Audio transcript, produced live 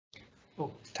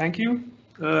Oh, thank you.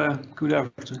 Good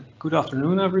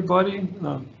afternoon, everybody.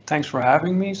 Thanks for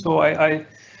having me. So I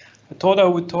thought I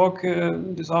would talk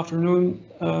this afternoon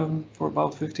for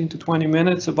about 15 to 20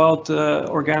 minutes about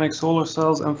organic solar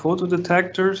cells and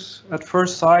photodetectors. At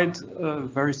first sight,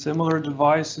 very similar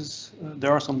devices.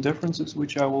 There are some differences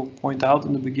which I will point out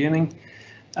in the beginning,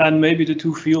 and maybe the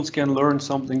two fields can learn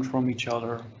something from each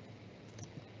other.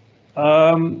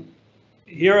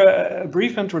 Here, a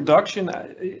brief introduction.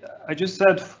 I just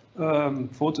said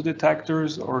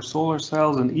photodetectors or solar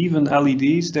cells and even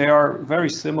LEDs, they are very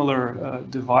similar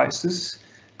devices.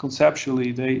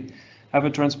 Conceptually, they have a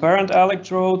transparent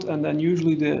electrode, and then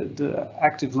usually the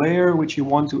active layer which you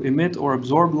want to emit or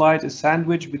absorb light is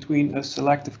sandwiched between a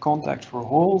selective contact for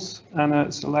holes and a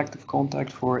selective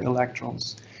contact for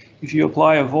electrons. If you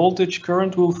apply a voltage,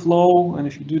 current will flow, and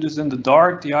if you do this in the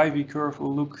dark, the IV curve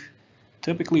will look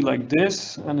typically like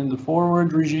this, and in the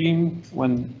forward regime,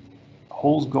 when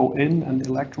holes go in and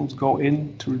electrons go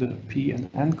in through the P and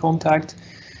N contact,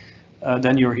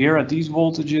 then you're here at these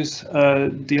voltages.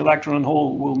 The electron and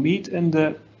hole will meet in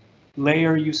the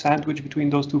layer you sandwich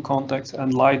between those two contacts,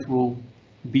 and light will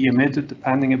be emitted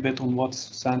depending a bit on what's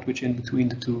sandwiched in between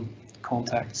the two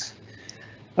contacts.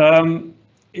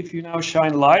 If you now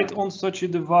shine light on such a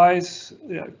device,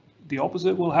 the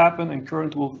opposite will happen and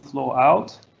current will flow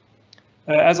out.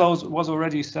 As was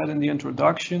already said in the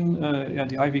introduction,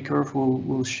 the IV curve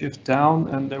will shift down,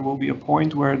 and there will be a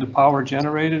point where the power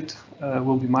generated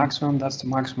will be maximum. That's the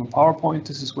maximum power point.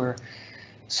 This is where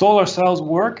solar cells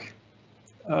work,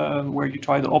 where you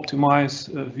try to optimize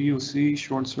VOC,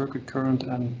 short circuit current,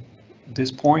 and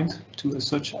this point to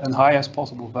such a high as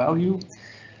possible value.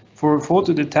 For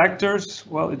photodetectors,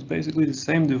 well, it's basically the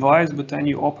same device, but then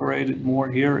you operate it more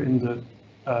here in the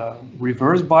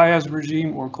reverse bias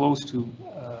regime or close to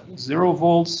 0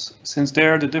 volts, since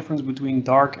there the difference between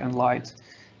dark and light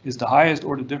is the highest,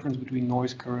 or the difference between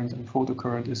noise current and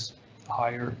photocurrent is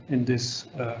higher in this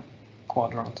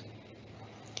quadrant.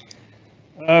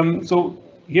 So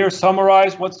here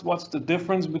summarize what's the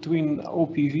difference between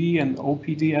OPV and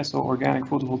OPD, so organic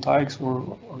photovoltaics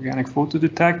or organic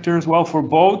photodetectors. Well, for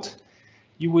both,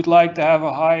 you would like to have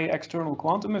a high external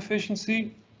quantum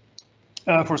efficiency.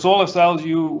 For solar cells,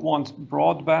 you want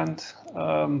broadband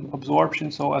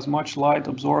absorption, so as much light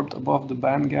absorbed above the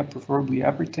band gap, preferably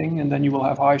everything, and then you will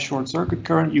have high short circuit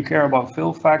current. You care about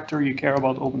fill factor, you care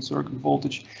about open circuit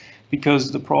voltage,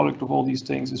 because the product of all these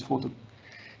things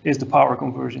is the power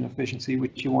conversion efficiency,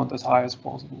 which you want as high as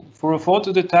possible. For a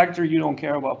photodetector, you don't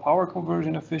care about power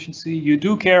conversion efficiency. You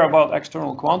do care about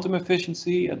external quantum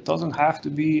efficiency. It doesn't have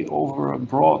to be over a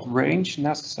broad range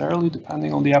necessarily,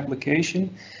 depending on the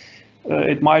application.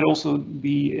 It might also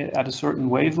be at a certain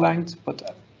wavelength,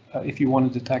 but if you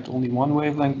want to detect only one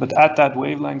wavelength, but at that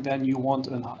wavelength, then you want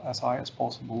as high as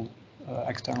possible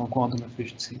external quantum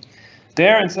efficiency.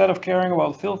 There, instead of caring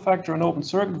about fill factor and open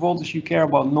circuit voltage, you care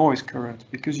about noise current,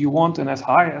 because you want an as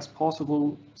high as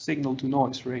possible signal to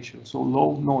noise ratio, so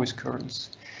low noise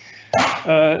currents.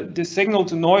 The signal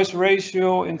to noise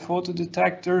ratio in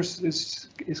photodetectors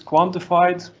is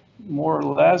quantified more or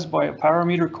less by a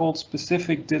parameter called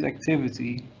specific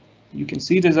detectivity. You can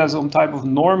see this as some type of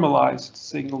normalized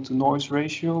signal to noise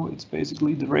ratio. It's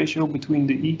basically the ratio between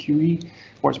the EQE,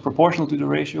 or it's proportional to the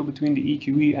ratio between the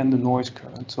EQE and the noise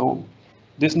current. So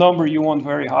this number you want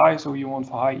very high, so you want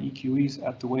high EQEs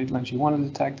at the wavelengths you want to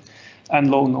detect,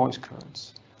 and low noise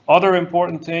currents. Other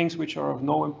important things which are of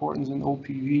no importance in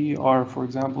OPV are, for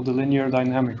example, the linear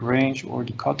dynamic range or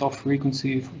the cutoff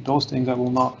frequency. Those things I will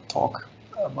not talk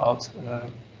about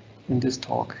in this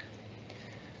talk.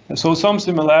 So some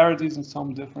similarities and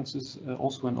some differences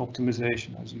also in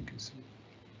optimization, as you can see.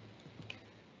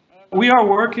 We are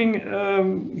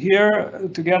working here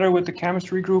together with the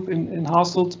chemistry group in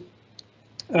Hasselt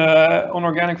on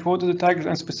organic photodetectors,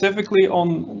 and specifically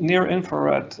on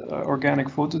near-infrared organic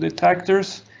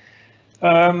photodetectors.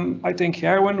 I think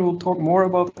Herwin will talk more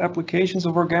about applications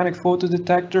of organic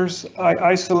photodetectors.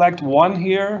 I select one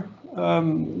here,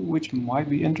 which might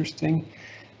be interesting.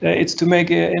 It's to make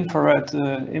infrared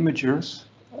imagers.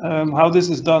 How this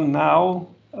is done now,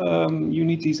 you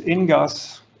need these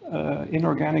InGaAs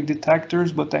inorganic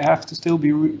detectors, but they have to still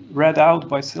be read out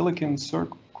by silicon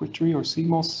circuitry or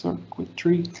CMOS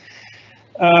circuitry.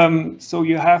 So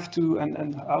you have to,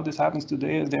 and how this happens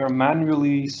today is they are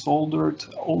manually soldered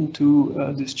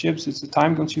onto these chips. It's a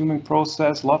time-consuming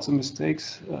process, lots of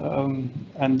mistakes,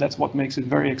 and that's what makes it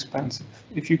very expensive.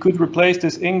 If you could replace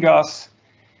this InGaAs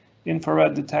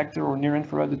infrared detector or near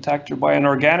infrared detector by an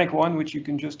organic one, which you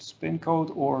can just spin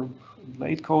coat or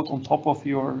blade coat on top of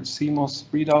your CMOS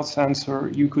readout sensor,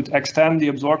 you could extend the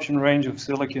absorption range of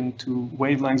silicon to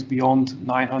wavelengths beyond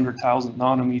 900,000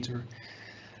 nanometer.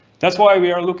 That's why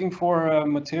we are looking for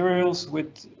materials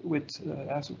with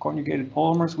acid conjugated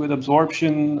polymers with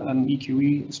absorption and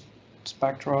EQE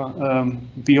spectra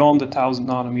beyond 1,000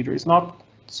 nanometer. It's not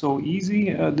so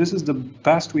easy. This is the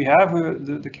best we have.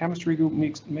 The chemistry group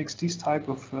makes these type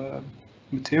of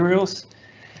materials.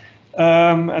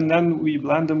 And then we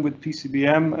blend them with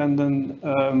PCBM, and then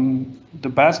the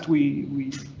best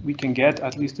we can get,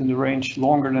 at least in the range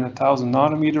longer than 1,000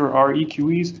 nanometer, are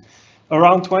EQEs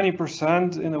around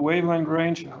 20% in a wavelength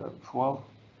range, well,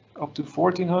 up to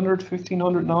 1,400,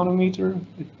 1,500 nanometer.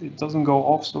 It doesn't go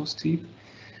off so steep.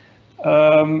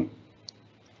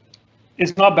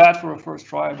 It's not bad for a first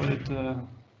try, but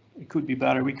it could be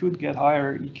better. We could get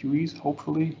higher EQEs,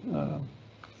 hopefully.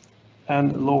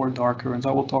 And lower dark currents.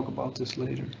 I will talk about this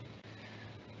later.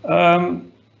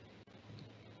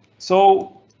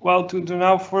 So, well, to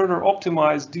now further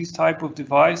optimize these type of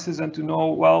devices and to know,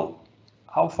 well,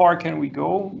 how far can we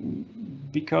go?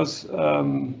 Because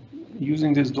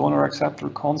using this donor acceptor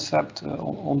concept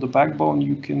on the backbone,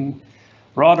 you can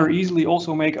rather easily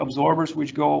also make absorbers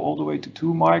which go all the way to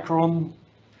 2 micron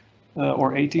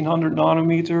or 1800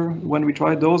 nanometer. When we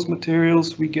try those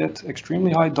materials, we get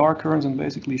extremely high dark currents and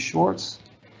basically shorts.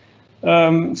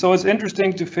 So it's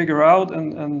interesting to figure out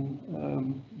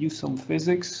and use some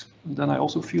physics. And then I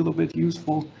also feel a bit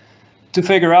useful to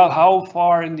figure out how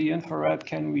far in the infrared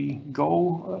can we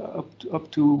go, up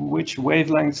to which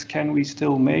wavelengths can we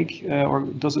still make, or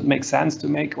does it make sense to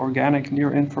make organic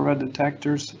near infrared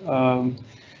detectors?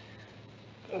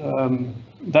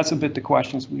 That's a bit the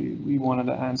questions we wanted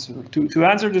to answer. To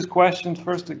answer this question,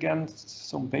 first, again,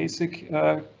 some basic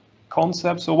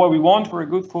concepts. So what we want for a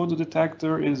good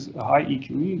photodetector is a high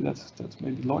EQE, that's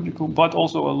maybe logical, but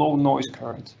also a low noise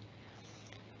current.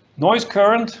 Noise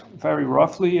current, very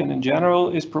roughly and in general,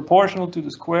 is proportional to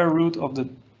the square root of the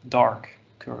dark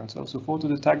current. So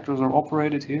photodetectors are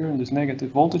operated here in this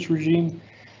negative voltage regime.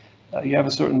 You have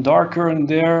a certain dark current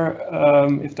there.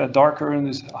 If that dark current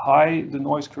is high, the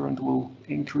noise current will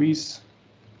increase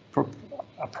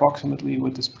approximately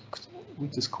with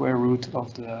the square root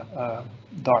of the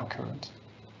dark current.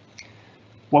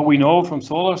 What we know from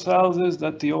solar cells is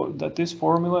that this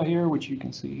formula here, which you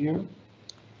can see here,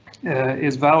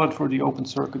 is valid for the open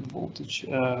circuit voltage.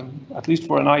 At least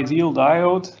for an ideal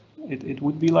diode, it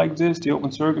would be like this. The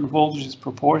open circuit voltage is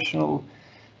proportional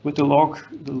with the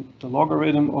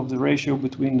logarithm of the ratio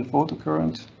between the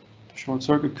photocurrent, the short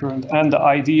circuit current, and the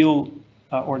ideal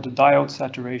or the diode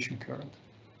saturation current,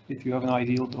 if you have an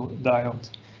ideal diode.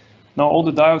 Now, all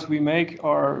the diodes we make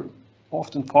are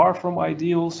often far from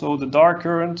ideal, so the dark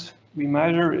current we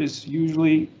measure is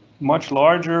usually much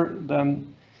larger than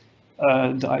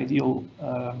the ideal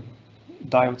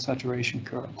diode saturation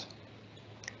current.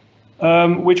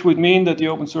 Which would mean that the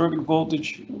open circuit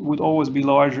voltage would always be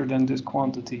larger than this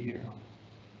quantity here.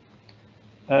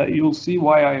 You'll see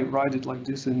why I write it like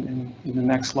this in the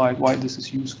next slide, why this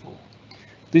is useful.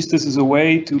 This is a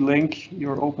way to link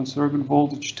your open circuit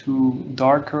voltage to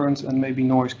dark currents and maybe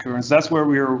noise currents. That's where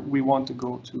we want to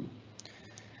go to.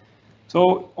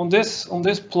 So on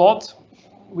this plot,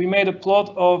 we made a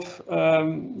plot of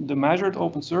the measured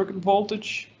open circuit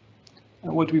voltage.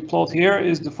 And what we plot here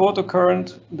is the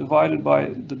photocurrent divided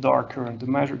by the dark current, the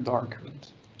measured dark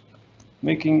current.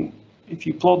 If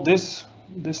you plot this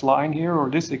line here, or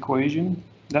this equation,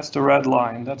 that's the red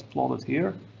line, that's plotted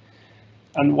here.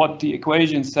 And what the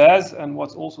equation says, and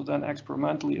what's also then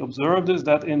experimentally observed, is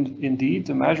that indeed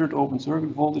the measured open circuit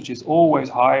voltage is always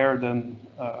higher than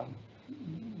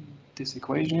this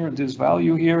equation here, this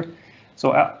value here.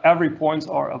 So every points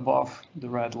are above the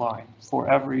red line for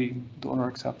every donor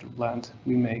acceptor blend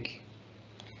we make.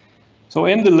 So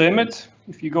in the limit,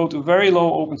 if you go to very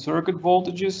low open circuit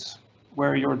voltages,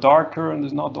 where your dark current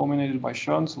is not dominated by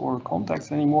shunts or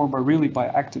contacts anymore, but really by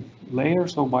active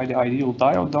layers, so by the ideal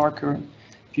diode dark current,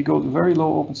 if you go to very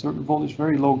low open circuit voltage,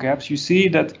 very low gaps, you see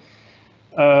that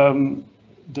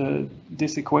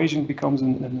this equation becomes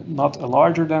not a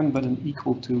larger than, but an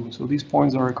equal to. So these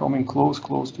points are coming close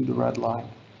to the red line.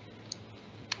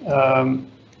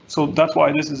 So that's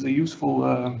why this is a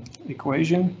useful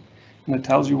equation, and it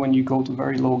tells you when you go to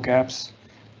very low gaps,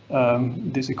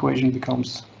 this equation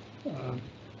becomes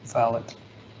valid.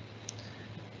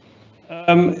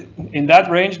 In that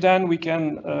range, then we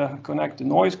can connect the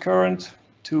noise current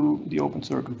to the open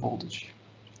circuit voltage.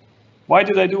 Why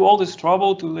did I do all this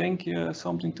trouble to link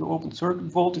something to open circuit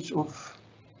voltage of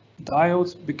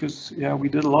diodes, because yeah, we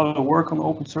did a lot of work on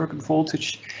open circuit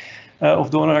voltage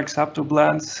of donor acceptor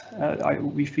blends.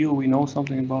 We feel we know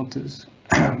something about this.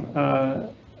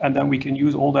 And then we can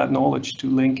use all that knowledge to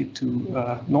link it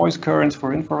to noise currents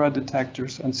for infrared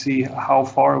detectors and see how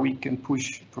far we can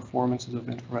push performances of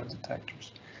infrared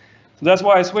detectors. So that's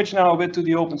why I switch now a bit to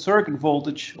the open circuit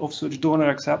voltage of such donor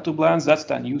acceptor blends. That's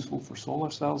then useful for solar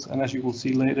cells, and as you will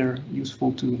see later,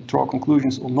 useful to draw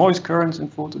conclusions on noise currents in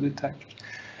photodetectors.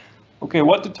 Okay,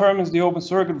 what determines the open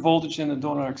circuit voltage in the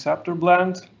donor acceptor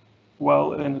blend?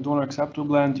 Well, in the donor acceptor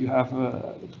blend, you have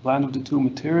the blend of the two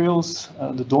materials.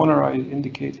 The donor I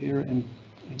indicate here in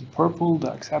purple,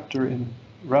 the acceptor in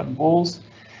red balls.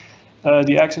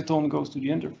 The exciton goes to the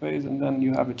interface, and then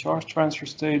you have a charge transfer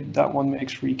state. That one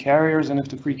makes free carriers, and if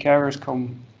the free carriers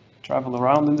travel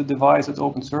around in the device at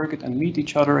open circuit and meet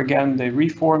each other again, they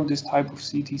reform this type of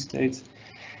CT states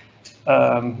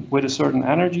with a certain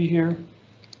energy here.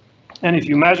 And if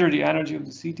you measure the energy of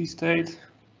the CT state,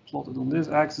 plotted on this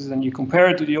axis, and you compare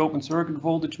it to the open circuit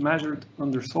voltage measured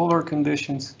under solar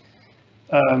conditions,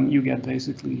 you get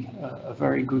basically a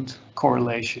very good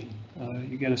correlation.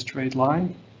 You get a straight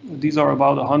line. These are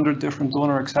about 100 different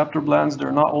donor acceptor blends.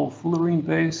 They're not all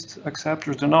fullerene-based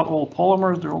acceptors. They're not all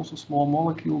polymers. They're also small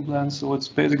molecule blends. So it's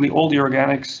basically all the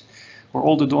organics or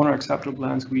all the donor acceptor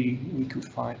blends we could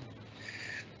find.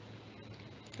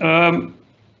 To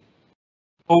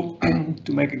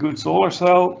make a good solar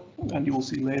cell, and you will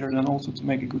see later then also to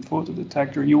make a good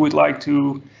photodetector, you would like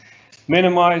to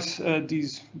minimize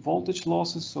these voltage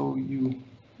losses. So you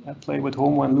play with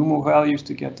HOMO and LUMO values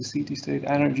to get the CT state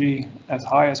energy as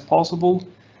high as possible.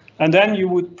 And then you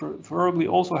would preferably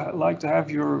also like to have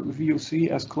your VOC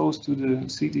as close to the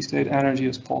CT state energy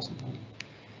as possible.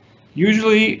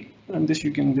 Usually, and this you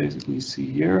can basically see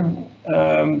here,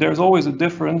 there's always a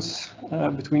difference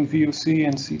between VOC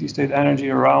and CT state energy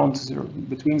around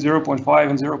between 0.5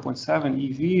 and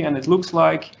 0.7 EV, and it looks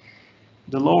like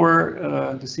the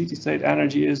lower the CT state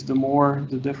energy is, the more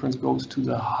the difference goes to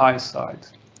the high side.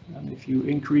 And if you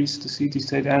increase the CT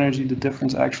state energy, the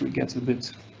difference actually gets a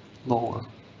bit lower.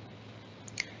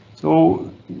 So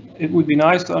it would be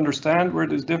nice to understand where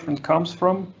this difference comes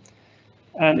from.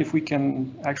 And if we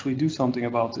can actually do something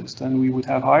about this, then we would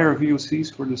have higher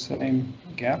VOCs for the same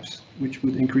gaps, which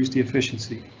would increase the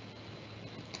efficiency.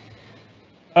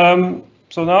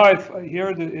 So now here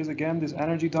is again this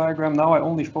energy diagram. Now I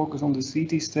only focus on the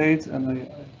CT state, and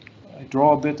I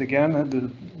draw a bit again the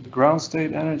ground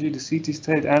state energy, the CT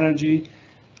state energy.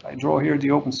 I draw here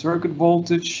the open circuit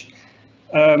voltage.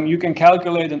 You can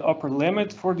calculate an upper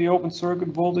limit for the open circuit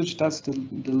voltage. That's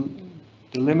the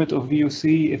limit of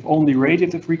VOC if only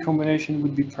radiative recombination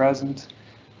would be present.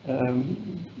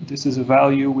 This is a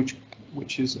value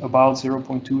which is about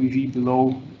 0.2 EV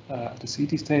below the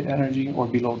CT state energy or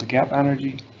below the gap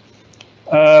energy.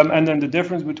 And then the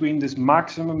difference between this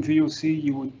maximum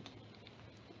VOC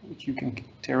which you can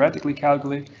theoretically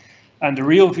calculate, and the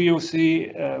real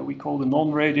VOC, we call the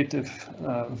non-radiative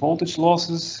voltage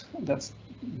losses. That's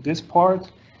this part.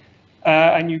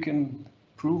 And you can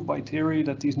prove by theory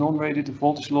that these non-radiative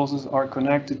voltage losses are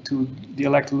connected to the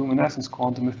electroluminescence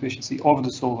quantum efficiency of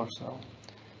the solar cell.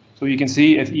 So you can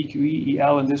see if EQE,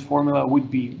 EL in this formula would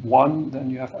be 1, then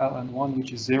you have Ln1,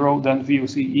 which is 0, then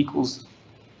VOC equals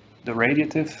the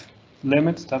radiative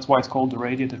limit. That's why it's called the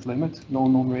radiative limit, no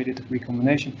non-radiative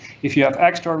recombination. If you have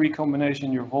extra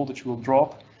recombination, your voltage will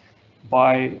drop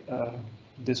by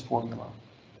this formula.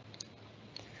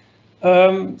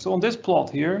 So on this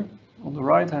plot here, on the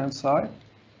right-hand side,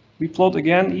 we plot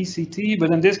again ECT,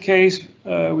 but in this case,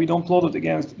 we don't plot it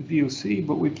against VOC,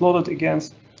 but we plot it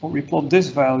against, or we plot this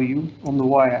value on the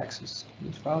y-axis.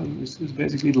 This value is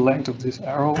basically the length of this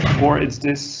arrow, or it's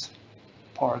this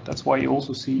part. That's why you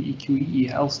also see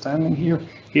EQE-EL standing here.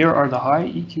 Here are the high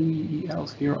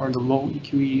EQE-ELs, here are the low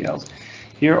EQE-ELs.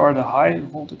 Here are the high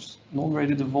voltage,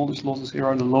 non-radiative voltage losses, here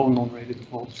are the low non-radiative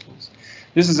voltage losses.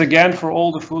 This is again for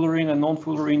all the fullerene and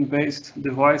non-fullerene based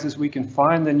devices we can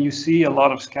find, and you see a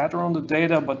lot of scatter on the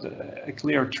data, but a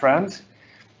clear trend.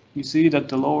 You see that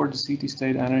the lower the CT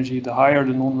state energy, the higher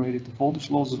the non-radiative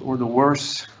voltage losses, or the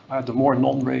worse, the more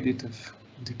non-radiative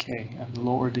decay, and the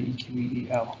lower the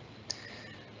EQE-EL.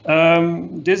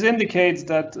 This indicates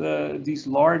that these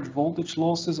large voltage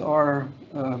losses are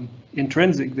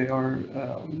intrinsic. They are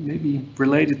maybe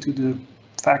related to the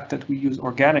fact that we use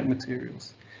organic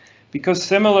materials. Because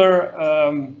similar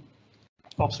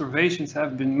observations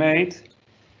have been made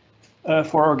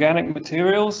for organic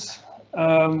materials,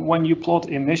 when you plot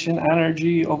emission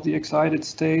energy of the excited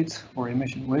state or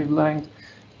emission wavelength,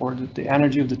 or the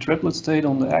energy of the triplet state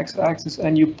on the x-axis,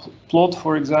 and you plot,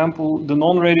 for example, the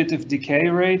non-radiative decay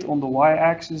rate on the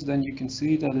y-axis, then you can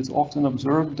see that it's often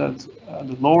observed that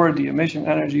the lower the emission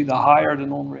energy, the higher the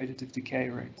non-radiative decay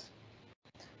rate.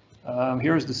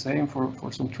 Here is the same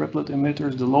for some triplet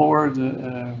emitters. The lower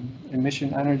the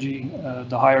emission energy,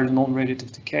 the higher the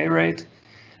non-radiative decay rate.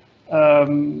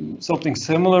 Something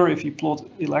similar if you plot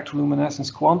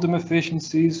electroluminescence quantum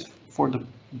efficiencies for the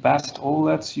best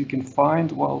OLEDs you can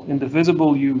find. Well, in the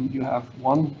visible you have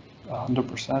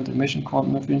 100% emission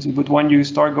quantum efficiency, but when you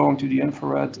start going to the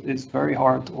infrared, it's very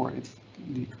hard, or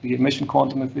the emission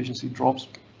quantum efficiency drops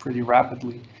pretty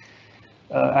rapidly.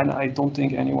 And I don't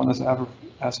think anyone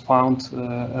has found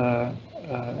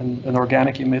an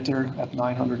organic emitter at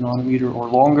 900 nanometer or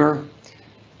longer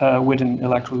with an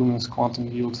electroluminescence quantum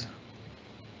yield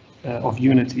of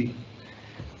unity.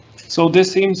 So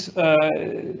this seems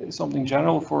something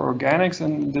general for organics,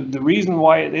 and the reason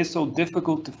why it is so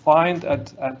difficult to find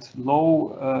at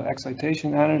low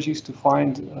excitation energies to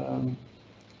find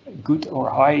good or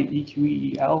high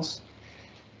EQEELs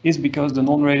is because the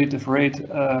non-radiative rate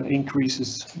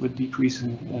increases with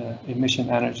decreasing emission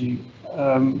energy.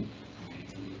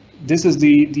 This is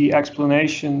the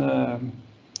explanation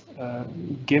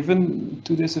given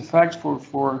to this effect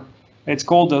for it's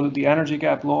called the energy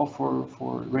gap law for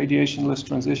radiationless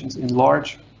transitions in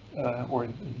large or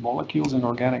in molecules, in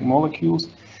organic molecules.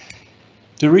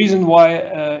 The reason why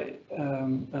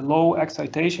a low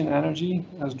excitation energy,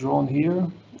 as drawn here,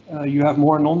 you have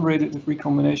more non-radiative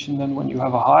recombination than when you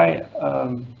have a high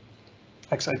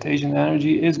excitation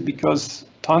energy is because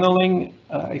tunneling,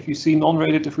 if you see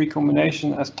non-radiative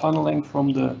recombination as tunneling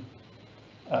from the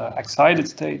excited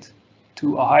state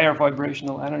to a higher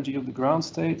vibrational energy of the ground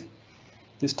state,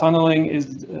 this tunneling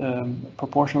is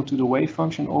proportional to the wave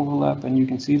function overlap, and you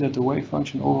can see that the wave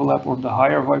function overlap or the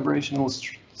higher vibrational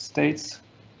states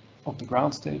of the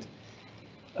ground state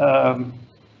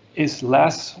is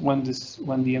less when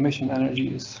the emission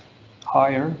energy is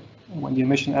higher. When the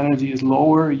emission energy is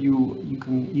lower, you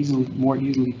can more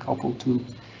easily couple to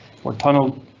or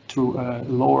tunnel to a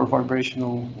lower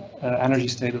vibrational energy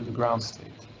state of the ground state.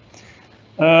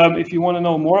 If you want to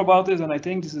know more about this, and I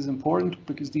think this is important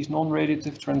because these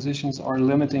non-radiative transitions are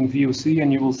limiting VOC,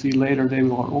 and you will see later they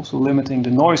are also limiting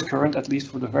the noise current, at least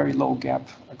for the very low gap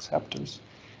acceptors.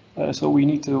 So we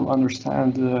need to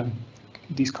understand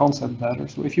these concepts better.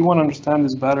 So if you want to understand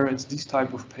this better, it's these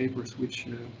type of papers which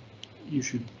you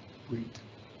should read.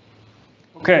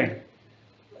 Okay.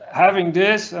 Having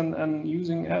this and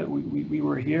using we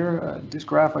were here, this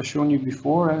graph I've shown you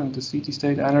before, and the CT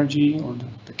state energy or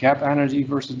the gap energy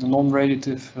versus the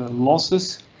non-radiative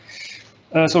losses.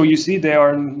 So you see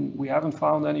we haven't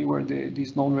found anywhere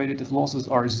these non-radiative losses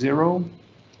are zero.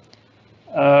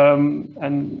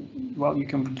 And well, you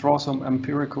can draw some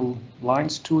empirical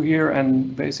lines to here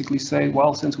and basically say,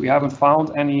 well, since we haven't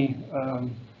found any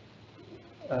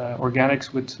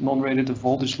organics with non-radiative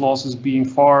voltage losses being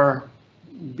far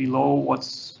below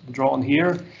what's drawn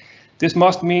here, this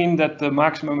must mean that the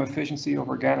maximum efficiency of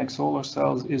organic solar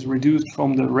cells is reduced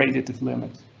from the radiative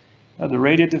limit. The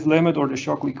radiative limit or the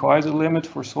Shockley-Queisser limit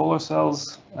for solar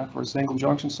cells, for a single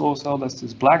junction solar cell, that's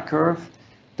this black curve,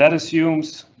 that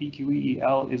assumes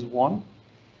EQEEL is 1.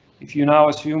 If you now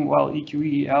assume, well,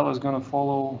 EQEEL is going to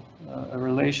follow a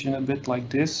relation a bit like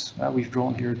this, we've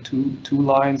drawn here two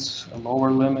lines, a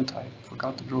lower limit, I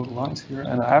forgot to draw the lines here,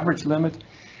 and an average limit.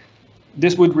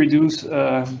 This would reduce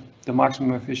the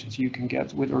maximum efficiency you can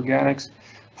get with organics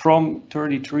from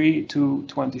 33 to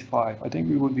 25. I think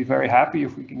we would be very happy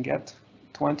if we can get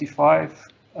 25.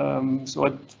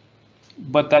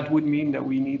 But that would mean that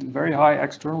we need very high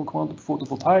external quantum,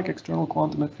 photovoltaic external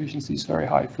quantum efficiencies, very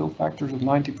high fill factors of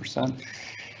 90%.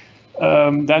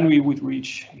 Then we would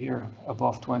reach here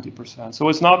above 20%. So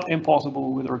it's not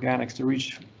impossible with organics to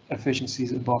reach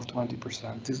efficiencies above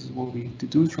 20%. This is what we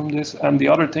deduce from this. And the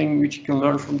other thing which you can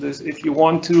learn from this, if you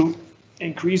want to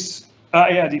increase,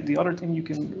 the other thing you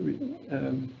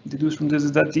can deduce from this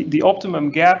is that the optimum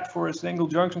gap for a single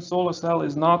junction solar cell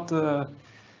is not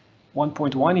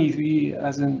 1.1 EV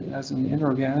as in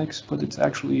inorganics, but it's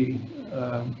actually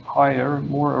higher,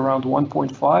 more around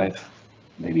 1.5,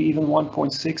 maybe even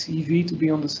 1.6 EV to be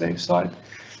on the safe side.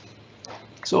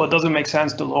 So it doesn't make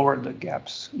sense to lower the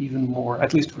gaps even more,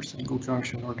 at least for single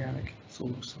junction organic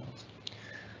solar cells.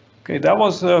 Okay, that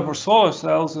was for solar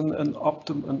cells an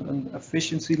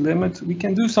efficiency limit. We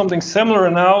can do something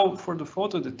similar now for the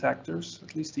photodetectors,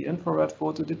 at least the infrared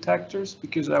photodetectors,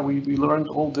 because we learned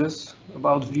all this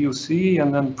about VOC,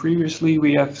 and then previously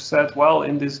we have said, well,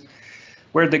 in this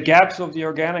Where the gaps of the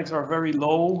organics are very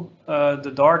low,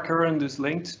 the dark current is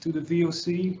linked to the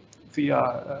VOC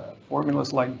via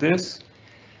formulas like this,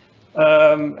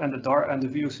 and the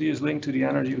VOC is linked to the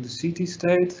energy of the CT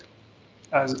state,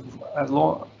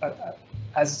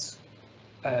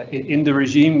 in the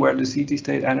regime where the CT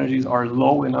state energies are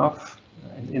low enough.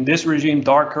 In this regime,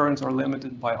 dark currents are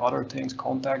limited by other things: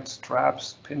 contacts,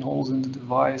 traps, pinholes in the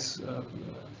device,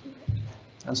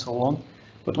 and so on.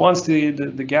 But once the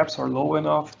gaps are low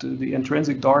enough, the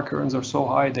intrinsic dark currents are so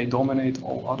high they dominate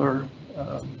all other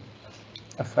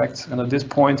effects. And at this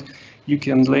point, you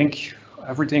can link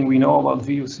everything we know about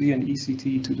VOC and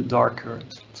ECT to the dark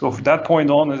current. So from that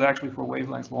point on is actually for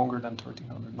wavelengths longer than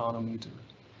 1300 nanometer.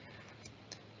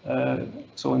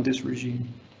 So in this regime.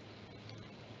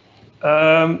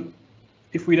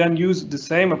 If we then use the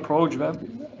same approach,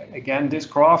 again, this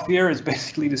graph here is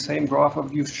basically the same graph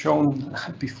I've shown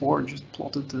before, just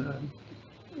plotted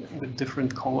with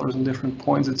different colors and different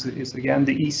points. It's again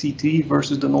the ECT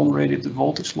versus the non-radiative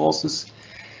voltage losses,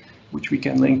 which we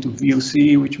can link to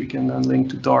VOC, which we can then link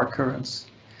to dark currents,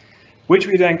 which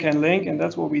we then can link, and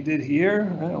that's what we did here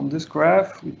on this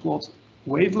graph. We plot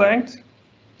wavelength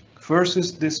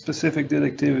versus this specific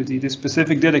detectivity. This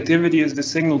specific detectivity is the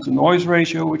signal to noise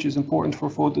ratio, which is important for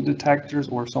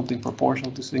photodetectors, or something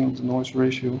proportional to signal to noise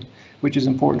ratio, which is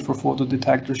important for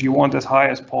photodetectors. You want as high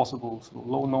as possible, so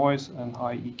low noise and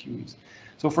high EQs.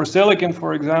 So for silicon,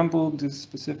 for example, this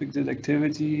specific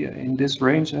detectivity in this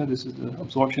range, this is the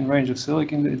absorption range of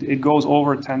silicon, it goes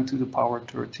over 10 to the power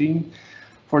 13.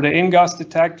 For the InGaAs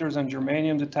detectors and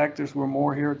germanium detectors, we're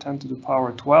more here, 10 to the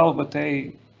power 12, but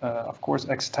they of course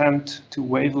extend to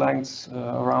wavelengths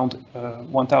around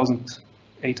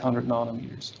 1800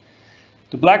 nanometers.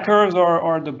 The black curves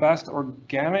are the best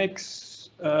organics,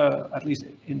 at least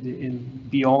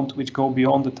which go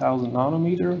beyond the 1000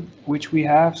 nanometer, which we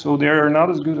have. So they're not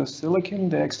as good as silicon.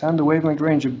 They extend the wavelength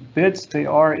range a bit. They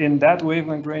are in that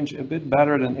wavelength range a bit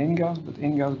better than InGaAs, but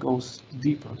InGaAs goes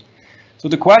deeper. So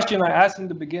the question I asked in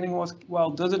the beginning was, well,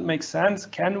 does it make sense?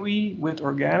 Can we, with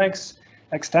organics,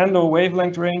 extend our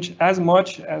wavelength range as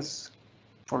much as,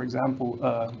 for example,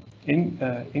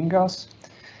 InGaAs,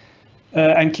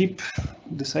 and keep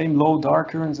the same low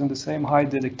dark currents and the same high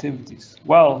detectivities?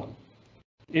 Well,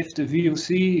 if the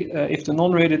VOC, if the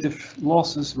non-radiative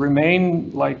losses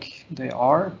remain like they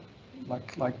are,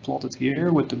 like plotted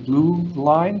here with the blue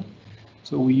line,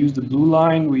 so we use the blue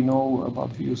line, we know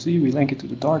about VOC, we link it to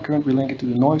the dark current, we link it to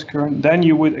the noise current, then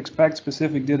you would expect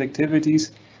specific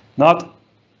detectivities not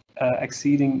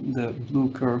exceeding the blue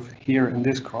curve here in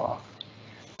this graph,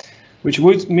 which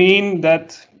would mean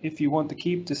that if you want to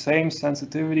keep the same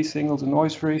sensitivity signal to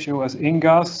noise ratio as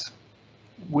InGaAs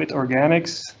with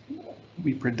organics,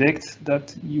 we predict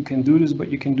that you can do this, but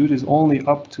you can do this only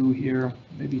up to here,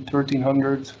 maybe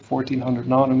 1300, 1400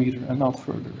 nanometer and not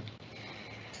further.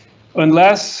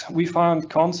 Unless we found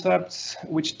concepts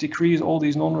which decrease all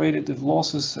these non-radiative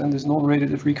losses and this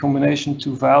non-radiative recombination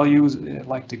to values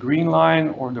like the green line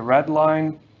or the red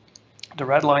line. The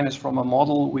red line is from a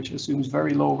model which assumes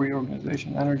very low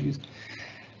reorganization energies.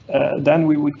 Then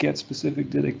we would get specific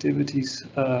detectivities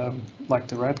like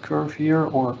the red curve here,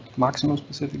 or maximum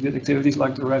specific detectivities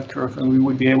like the red curve, and we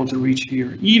would be able to reach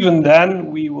here. Even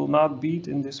then, we will not beat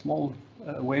in this small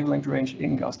wavelength range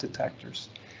InGaAs detectors.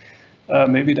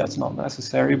 Maybe that's not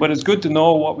necessary, but it's good to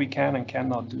know what we can and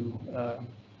cannot do,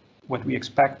 what we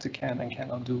expect to can and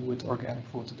cannot do with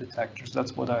organic photodetectors.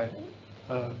 That's what I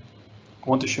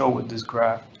want to show with this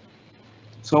graph.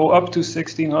 So up to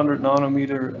 1600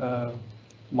 nanometer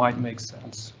might make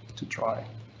sense to try,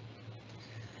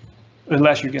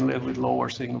 unless you can live with lower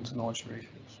signal to noise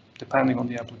ratios, depending on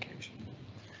the application.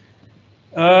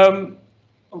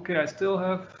 Okay, I still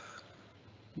have,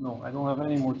 no, I don't have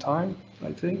any more time,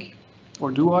 I think. Or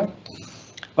do I?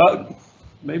 But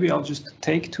maybe I'll just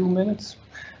take 2 minutes.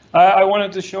 I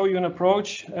wanted to show you an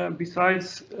approach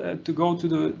besides to go to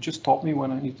the, just stop me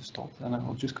when I need to stop, and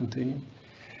I'll just continue.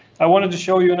 I wanted to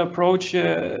show you an approach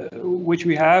which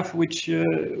we have, which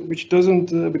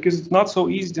doesn't, because it's not so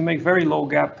easy to make very low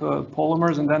gap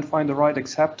polymers and then find the right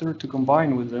acceptor to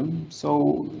combine with them.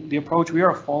 So the approach we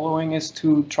are following is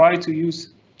to try to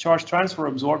use charge transfer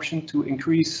absorption to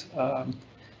increase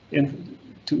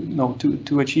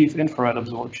to achieve infrared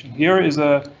absorption. Here is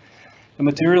a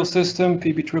material system,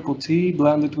 PBTTT,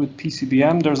 blended with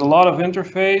PCBM. There's a lot of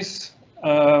interface,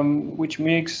 which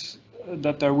makes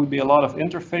that there would be a lot of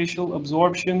interfacial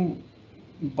absorption.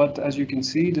 But as you can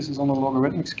see, this is on a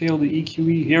logarithmic scale, the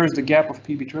EQE. Here is the gap of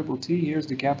PBTTT, here's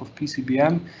the gap of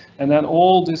PCBM. And then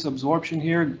all this absorption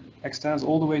here extends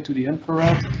all the way to the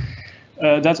infrared.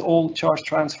 That's all charge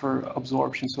transfer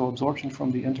absorption, so absorption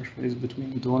from the interface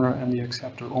between the donor and the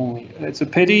acceptor only. It's a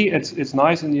pity, it's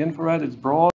nice in the infrared, it's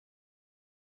broad,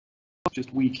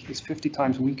 just weak. It's 50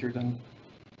 times weaker than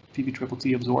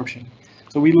PBTTT absorption.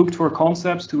 So we looked for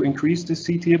concepts to increase the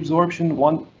CT absorption.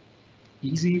 One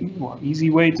easy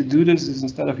way to do this is,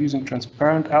 instead of using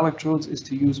transparent electrodes, is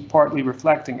to use partly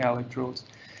reflecting electrodes.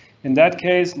 In that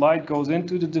case, light goes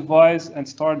into the device and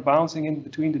starts bouncing in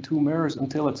between the two mirrors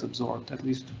until it's absorbed, at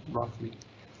least roughly.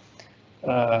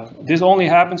 This only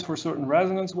happens for certain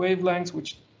resonance wavelengths,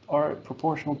 which are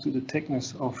proportional to the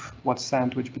thickness of what's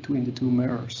sandwiched between the two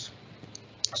mirrors.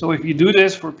 So if you do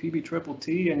this for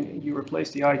PBTTT and you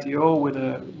replace the ITO with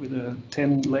a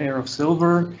thin layer of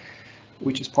silver,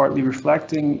 which is partly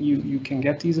reflecting, you can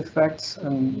get these effects.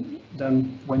 And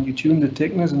then when you tune the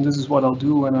thickness, and this is what I'll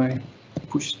do when I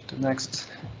push the next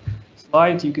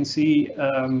slide, you can see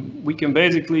we can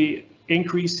basically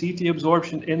increase CT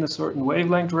absorption in a certain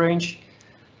wavelength range,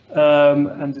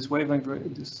 and this wavelength,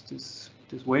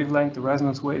 this wavelength, the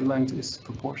resonance wavelength, is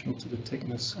proportional to the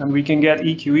thickness, and we can get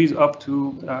EQEs up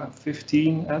to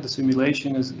 15. The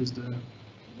simulation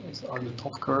are the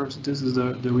top curves. This is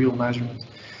the real measurement.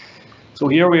 So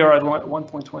here we are at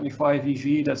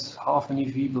 1.25 EV. That's half an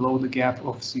EV below the gap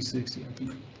of C60 and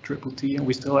PBTTT, and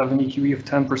we still have an EQE of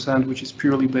 10%, which is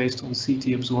purely based on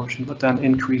CT absorption, but then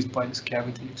increased by this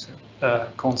cavity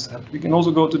concept. We can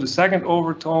also go to the second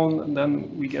overtone, and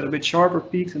then we get a bit sharper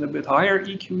peaks and a bit higher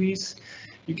EQEs.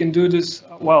 You can do this.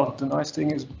 Well, the nice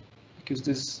thing is, because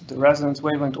the resonance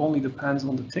wavelength only depends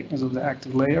on the thickness of the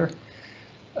active layer,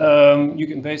 you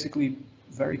can basically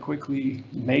very quickly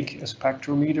make a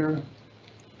spectrometer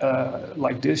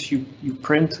like this. You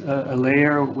print a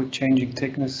layer with changing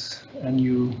thickness, and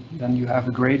then you have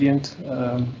a gradient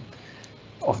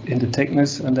in the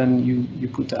thickness, and then you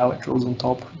put the electrodes on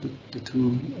top, the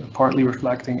two partly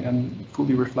reflecting and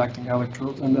fully reflecting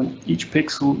electrodes, and then each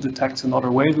pixel detects another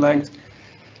wavelength.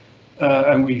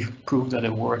 And we've proved that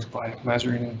it works by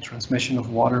measuring the transmission of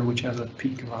water, which has a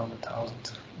peak around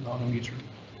 1,000 nanometer.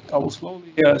 I will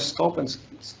slowly stop and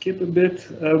skip a bit.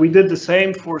 We did the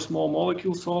same for small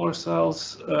molecule solar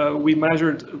cells. We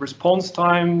measured response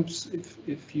times,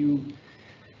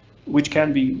 which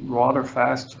can be rather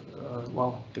fast.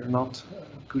 Well, they're not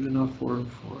good enough for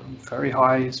very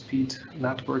high speed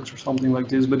networks or something like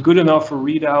this, but good enough for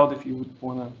readout if you would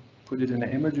want to put it in an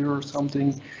imager or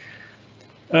something.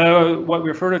 What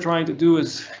we're further trying to do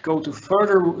is go to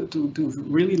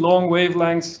really long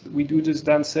wavelengths. We do this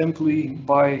then simply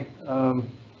by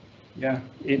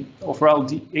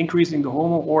increasing the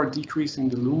HOMO or decreasing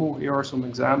the LUMO. Here are some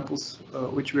examples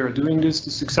which we are doing this.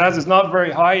 The success is not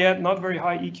very high yet, not very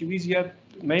high EQEs yet,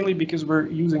 mainly because we're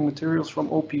using materials from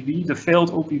OPV, the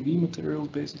failed OPV materials,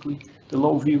 basically the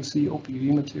low VOC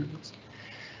OPV materials.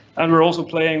 And we're also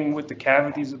playing with the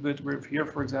cavities a bit. Where here,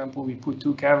 for example, we put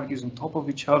two cavities on top of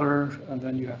each other, and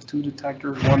then you have two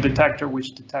detectors. One detector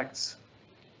which detects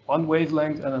one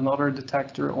wavelength, and another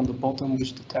detector on the bottom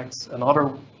which detects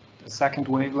a second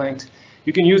wavelength.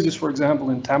 You can use this, for example,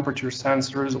 in temperature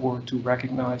sensors or to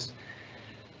recognize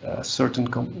certain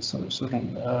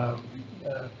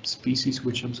species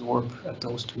which absorb at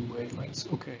those two wavelengths.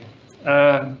 Okay.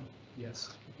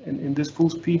 Yes. In this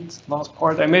full speed last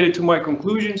part, I made it to my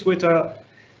conclusions,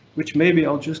 which maybe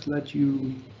I'll just let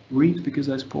you read because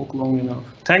I spoke long enough.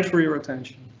 Thanks for your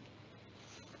attention.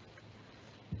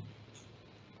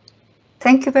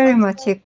 Thank you very much.